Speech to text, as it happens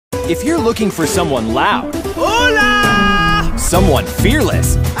If you're looking for someone loud, Hola! Someone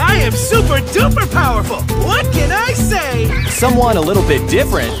fearless, I am super duper powerful. What can I say? someone a little bit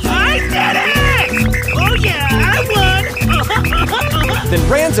different, I did it! Oh yeah, I won! then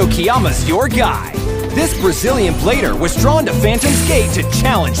Ranzo Kiyama's your guy. This Brazilian blader was drawn to Phantom's Gate to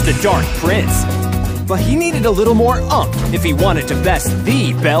challenge the Dark Prince. But he needed a little more oomph if he wanted to best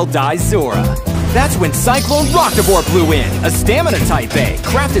the Beyblade Zora. That's when Cyclone Roktavor blew in, a stamina type A,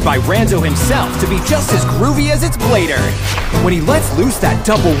 crafted by Ranzo himself to be just as groovy as its blader. When he lets loose that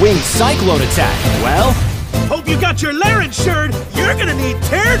double-winged Cyclone attack, well... Hope you got your lair insured. You're gonna need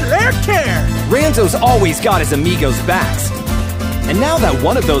tiered lair care. Ranzo's always got his amigos' backs. And now that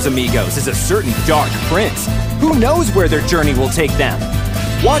one of those amigos is a certain Dark Prince, who knows where their journey will take them?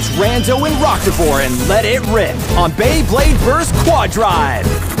 Watch Ranzo and Roktavor and let it rip on Beyblade vs. Quaddrive!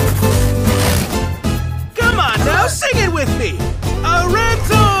 Come on now, sing it with me!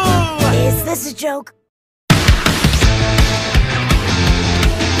 Ranzo! Is this a joke?